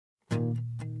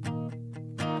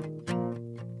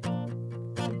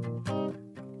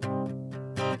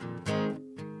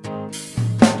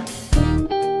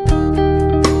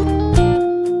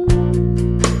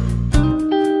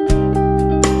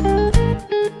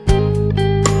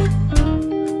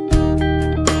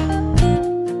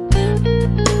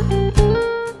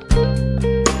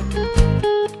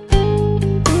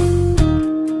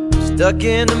stuck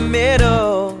in the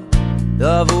middle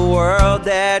of a world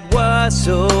that was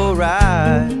so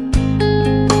right.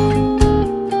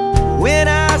 When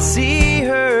I see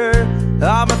her,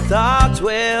 all my thoughts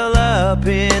well up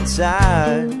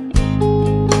inside.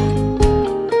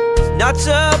 It's not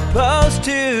supposed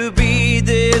to be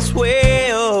this way,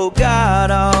 oh God,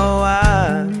 oh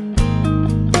why?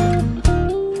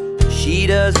 She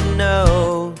doesn't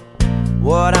know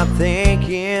what I'm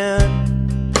thinking.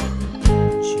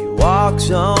 She walks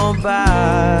on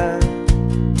by.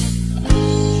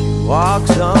 She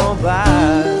walks on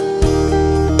by.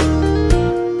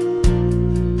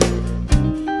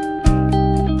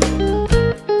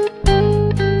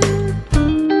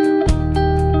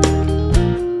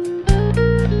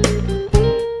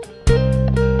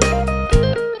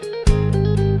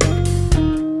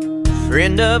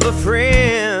 Friend of a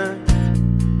friend,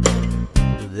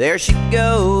 there she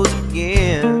goes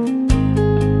again.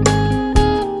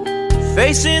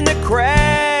 Facing the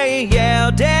crowd, yeah,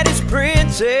 daddy's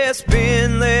princess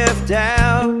been left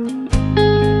out.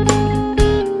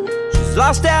 She's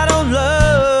lost out on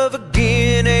love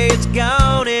again, it's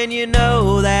gone and you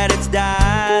know that it's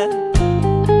died.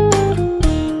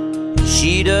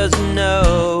 She doesn't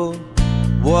know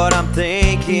what I'm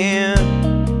thinking.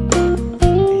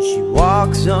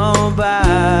 Walks on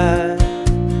by.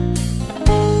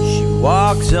 She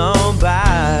walks on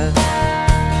by.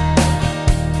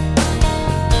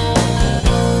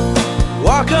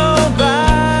 Walk on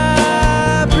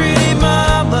by, pretty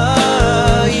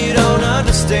mama, you don't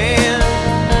understand.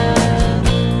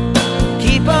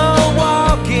 Keep on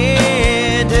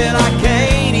walking till I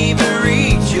can't even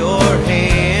reach your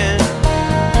hand.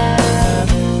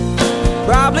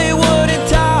 Probably wouldn't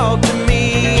talk to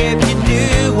me if you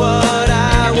knew what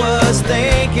I was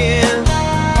thinking.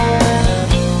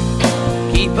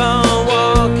 Keep on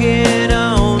walking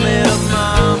on, little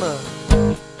mama.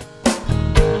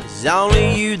 It's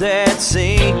only you that's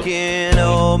sinking.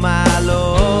 Oh my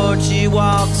Lord, she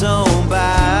walks on by.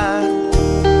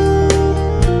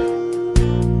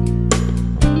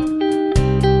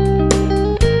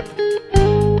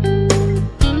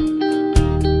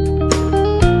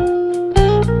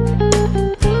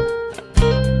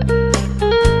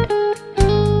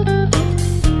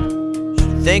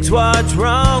 Thinks what's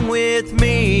wrong with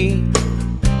me?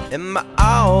 Am I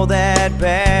all that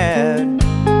bad?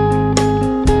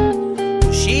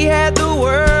 She had the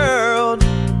world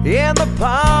in the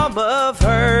palm of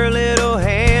her little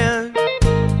hand.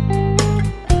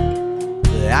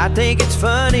 But I think it's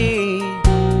funny,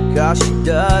 'cause she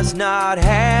does not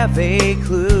have a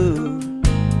clue.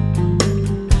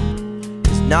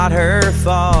 It's not her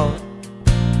fault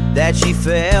that she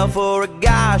fell for a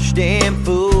gosh damn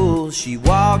fool. She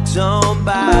walks on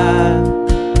by.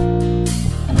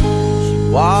 She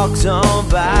walks on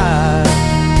by.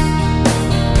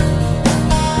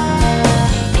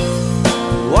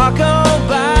 Walk on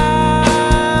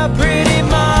by, pretty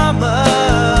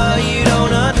mama, you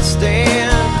don't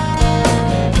understand.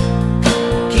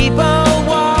 Keep on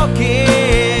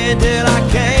walking till I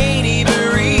can't even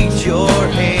reach your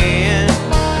hand.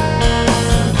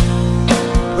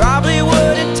 Probably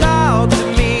wouldn't talk to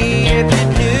me if you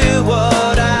knew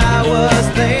what I was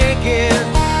thinking.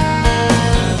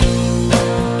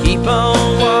 Keep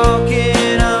on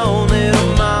walking on,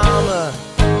 little mama.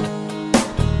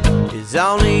 It's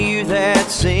only you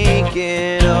that's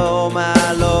sinking, oh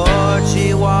my Lord.